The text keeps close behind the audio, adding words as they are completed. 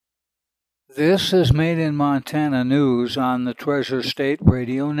This is Made in Montana News on the Treasure State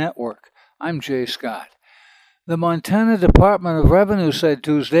Radio Network. I'm Jay Scott. The Montana Department of Revenue said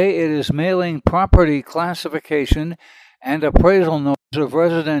Tuesday it is mailing property classification and appraisal notices of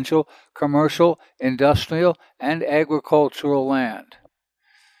residential, commercial, industrial, and agricultural land.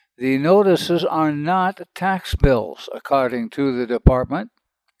 The notices are not tax bills, according to the department.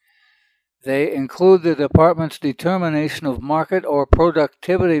 They include the department's determination of market or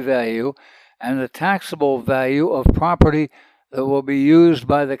productivity value and the taxable value of property that will be used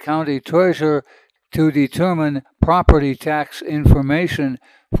by the county treasurer to determine property tax information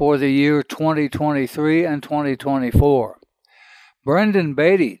for the year 2023 and 2024. Brendan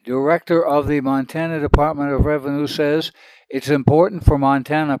Beatty, director of the Montana Department of Revenue, says it's important for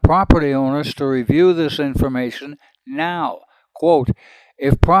Montana property owners to review this information now. Quote,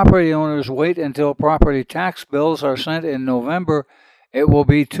 if property owners wait until property tax bills are sent in November, it will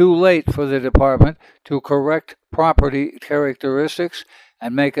be too late for the department to correct property characteristics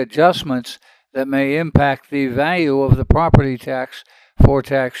and make adjustments that may impact the value of the property tax for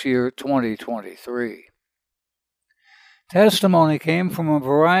tax year 2023. Testimony came from a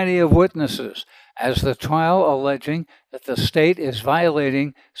variety of witnesses as the trial alleging that the state is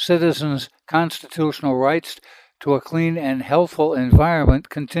violating citizens' constitutional rights to a clean and healthful environment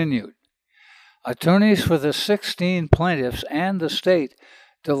continued. Attorneys for the 16 plaintiffs and the state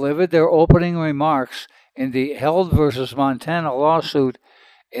delivered their opening remarks in the Held v. Montana lawsuit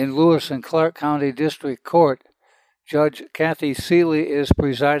in Lewis and Clark County District Court. Judge Kathy Seeley is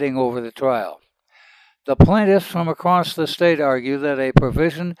presiding over the trial. The plaintiffs from across the state argue that a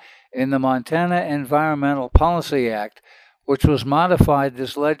provision in the Montana Environmental Policy Act, which was modified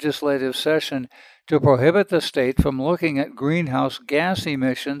this legislative session to prohibit the state from looking at greenhouse gas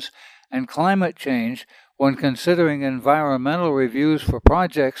emissions and climate change when considering environmental reviews for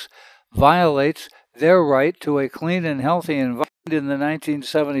projects, violates their right to a clean and healthy environment in the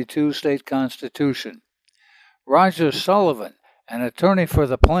 1972 state constitution. Roger Sullivan, an attorney for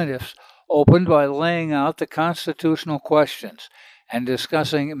the plaintiffs, opened by laying out the constitutional questions and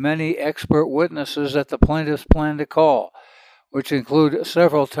discussing many expert witnesses that the plaintiffs plan to call, which include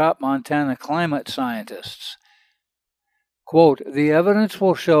several top Montana climate scientists. Quote, the evidence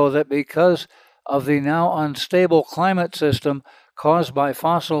will show that because of the now unstable climate system caused by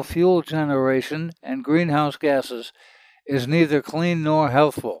fossil fuel generation and greenhouse gases is neither clean nor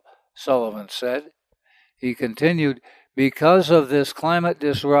healthful, Sullivan said. He continued, because of this climate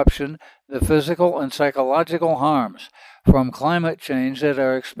disruption, the physical and psychological harms from climate change that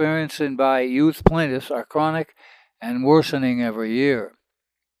are experienced by youth plaintiffs are chronic and worsening every year.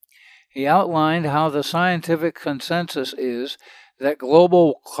 He outlined how the scientific consensus is that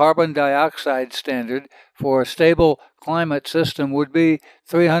global carbon dioxide standard for a stable climate system would be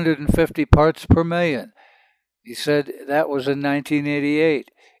 350 parts per million. He said that was in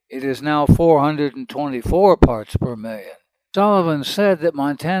 1988. It is now 424 parts per million. Sullivan said that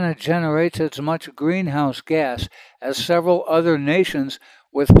Montana generates as much greenhouse gas as several other nations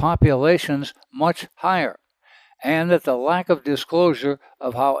with populations much higher, and that the lack of disclosure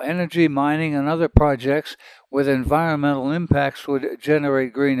of how energy mining and other projects with environmental impacts would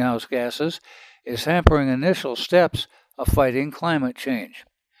generate greenhouse gases is hampering initial steps of fighting climate change.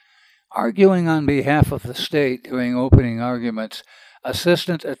 Arguing on behalf of the state during opening arguments,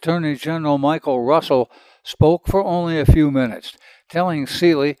 Assistant Attorney General Michael Russell spoke for only a few minutes, telling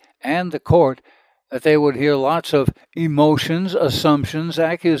Seeley and the court that they would hear lots of emotions, assumptions,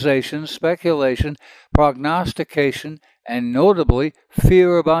 accusations, speculation, prognostication, and notably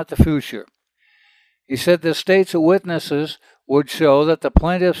fear about the future. He said the state's witnesses would show that the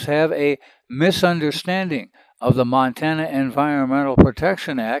plaintiffs have a misunderstanding of the Montana Environmental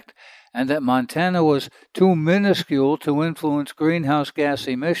Protection Act and that Montana was too minuscule to influence greenhouse gas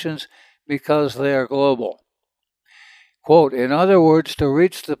emissions because they are global. Quote, in other words, to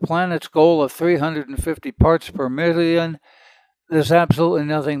reach the planet's goal of 350 parts per million, there's absolutely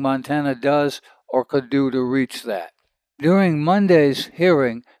nothing Montana does or could do to reach that. During Monday's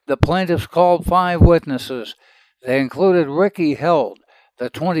hearing, the plaintiffs called 5 witnesses. They included Ricky Held, the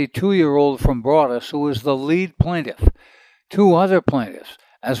 22-year-old from Broadus, who was the lead plaintiff, 2 other plaintiffs,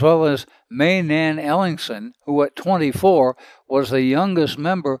 as well as May Nan Ellingson, who at 24 was the youngest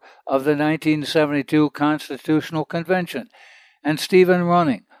member of the 1972 Constitutional Convention, and Stephen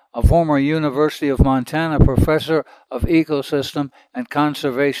Running, a former University of Montana professor of ecosystem and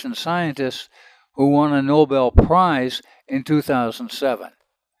conservation scientist who won a Nobel Prize in 2007.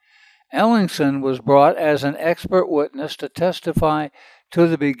 Ellingson was brought as an expert witness to testify to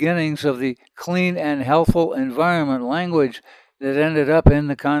the beginnings of the clean and healthful environment language that ended up in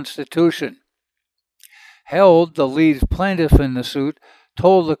the Constitution. Held, the lead plaintiff in the suit,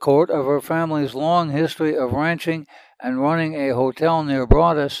 told the court of her family's long history of ranching and running a hotel near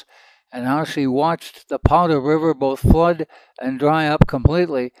Broadus, and how she watched the Powder River both flood and dry up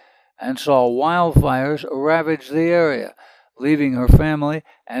completely, and saw wildfires ravage the area, leaving her family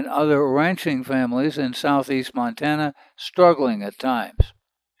and other ranching families in southeast Montana struggling at times.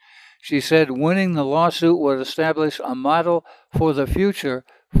 She said winning the lawsuit would establish a model for the future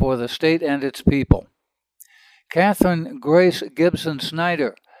for the state and its people. Catherine Grace Gibson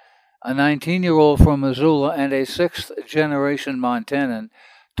Snyder, a 19-year-old from Missoula and a sixth-generation Montanan,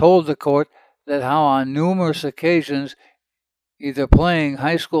 told the court that how on numerous occasions, either playing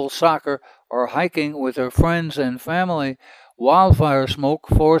high school soccer or hiking with her friends and family, wildfire smoke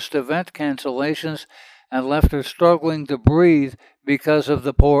forced event cancellations and left her struggling to breathe because of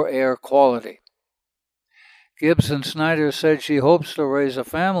the poor air quality. Gibson Snyder said she hopes to raise a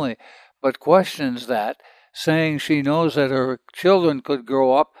family, but questions that, saying she knows that her children could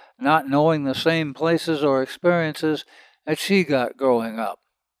grow up not knowing the same places or experiences that she got growing up.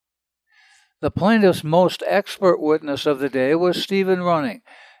 The plaintiff's most expert witness of the day was Stephen Running,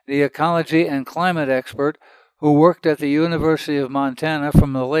 the ecology and climate expert who worked at the University of Montana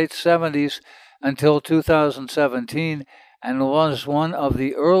from the late 70s until 2017 and was one of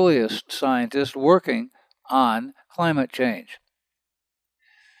the earliest scientists working on climate change.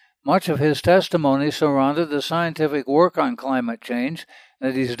 Much of his testimony surrounded the scientific work on climate change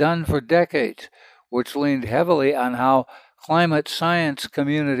that he's done for decades, which leaned heavily on how climate science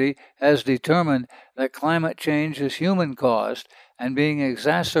community has determined that climate change is human-caused and being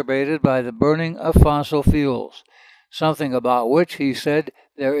exacerbated by the burning of fossil fuels, something about which he said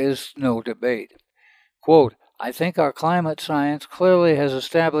there is no debate. Quote, I think our climate science clearly has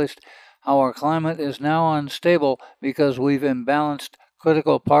established how our climate is now unstable because we've imbalanced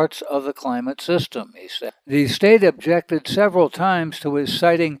critical parts of the climate system, he said. The state objected several times to his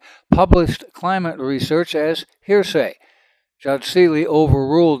citing published climate research as hearsay. Judge Seeley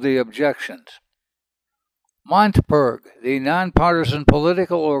overruled the objections. Montpurg, the nonpartisan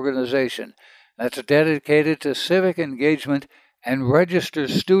political organization that's dedicated to civic engagement and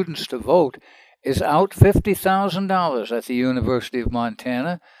registers students to vote, is out $50,000 at the University of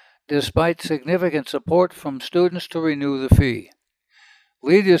Montana, despite significant support from students to renew the fee.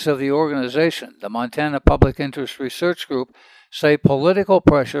 Leaders of the organization, the Montana Public Interest Research Group, say political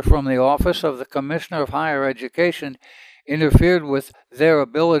pressure from the Office of the Commissioner of Higher Education interfered with their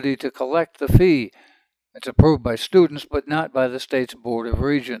ability to collect the fee. It's approved by students, but not by the state's Board of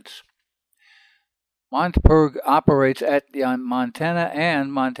Regents. Montpurg operates at the Montana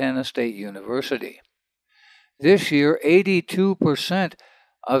and Montana State University. This year, 82%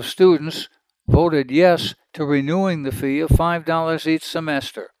 of students voted yes to renewing the fee of $5 each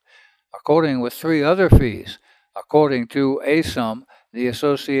semester, according with three other fees, according to ASUM, the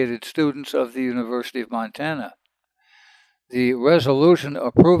Associated Students of the University of Montana. The resolution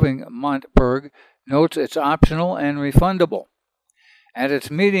approving Montpurg notes it's optional and refundable. At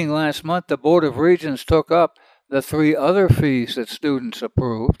its meeting last month, the Board of Regents took up the three other fees that students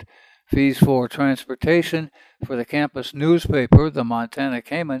approved, fees for transportation, for the campus newspaper, the Montana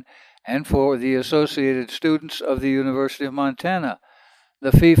Cayman, and for the Associated Students of the University of Montana.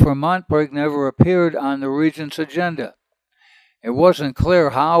 The fee for Montpurg never appeared on the Regents' agenda. It wasn't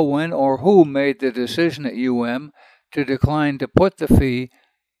clear how, when, or who made the decision at UM to decline to put the fee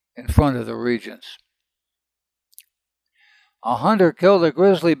in front of the Regents. A hunter killed a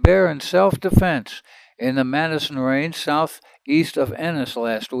grizzly bear in self-defense in the Madison Range southeast of Ennis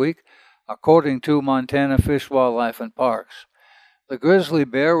last week, according to Montana Fish, Wildlife, and Parks. The grizzly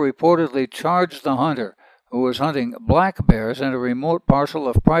bear reportedly charged the hunter, who was hunting black bears in a remote parcel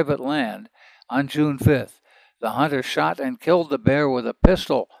of private land, on June 5th. The hunter shot and killed the bear with a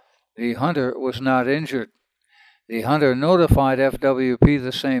pistol. The hunter was not injured. The hunter notified FWP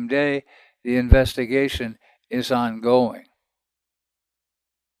the same day. The investigation is ongoing.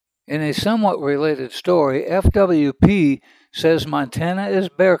 In a somewhat related story, FWP says Montana is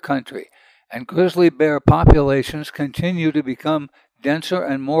bear country, and grizzly bear populations continue to become denser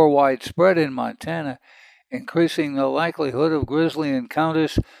and more widespread in Montana, increasing the likelihood of grizzly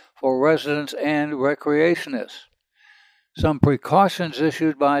encounters for residents and recreationists. Some precautions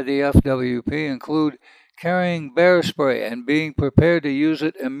issued by the FWP include carrying bear spray and being prepared to use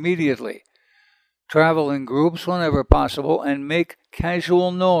it immediately, travel in groups whenever possible, and make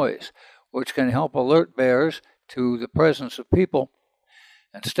casual noise, which can help alert bears to the presence of people,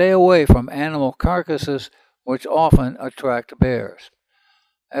 and stay away from animal carcasses, which often attract bears.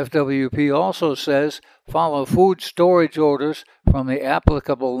 FWP also says follow food storage orders from the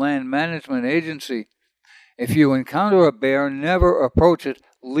applicable land management agency. If you encounter a bear, never approach it,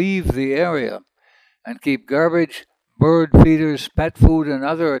 leave the area, and keep garbage, bird feeders, pet food, and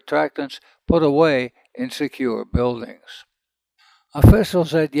other attractants put away in secure buildings.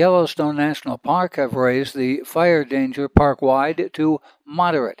 Officials at Yellowstone National Park have raised the fire danger park-wide to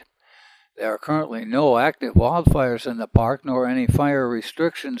moderate. There are currently no active wildfires in the park, nor any fire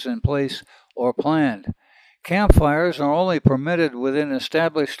restrictions in place or planned. Campfires are only permitted within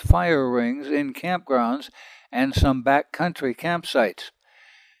established fire rings in campgrounds and some backcountry campsites.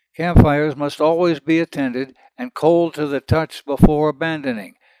 Campfires must always be attended and cold to the touch before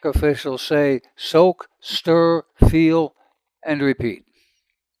abandoning. Officials say soak, stir, feel, and repeat.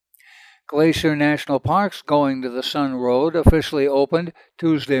 Glacier National Park's Going to the Sun Road officially opened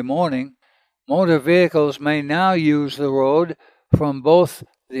Tuesday morning. Motor vehicles may now use the road from both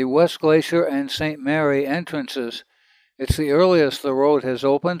the West Glacier and St. Mary entrances. It's the earliest the road has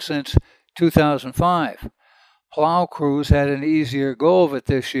opened since 2005. Plow crews had an easier go of it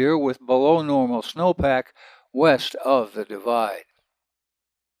this year with below normal snowpack west of the divide.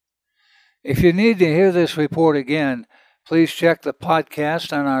 If you need to hear this report again, please check the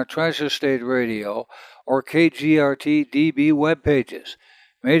podcast on our Treasure State Radio or KGRT DB web pages.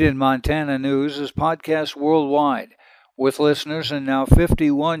 Made in Montana News is podcast worldwide, with listeners in now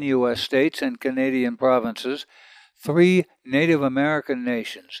 51 U.S. states and Canadian provinces, 3 Native American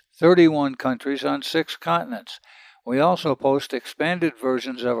nations, 31 countries on 6 continents. We also post expanded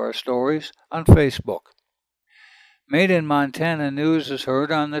versions of our stories on Facebook. Made in Montana News is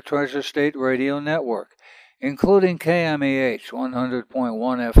heard on the Treasure State Radio Network, including KMEH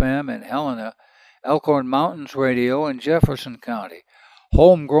 100.1 FM in Helena, Elkhorn Mountains Radio in Jefferson County,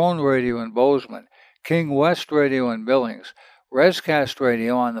 Homegrown Radio in Bozeman, King West Radio in Billings, Rescast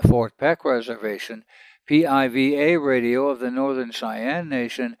Radio on the Fort Peck Reservation, PIVA Radio of the Northern Cheyenne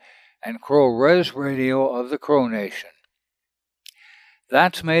Nation, and Crow Res Radio of the Crow Nation.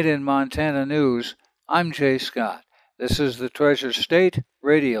 That's Made in Montana News. I'm Jay Scott. This is the Treasure State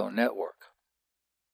Radio Network.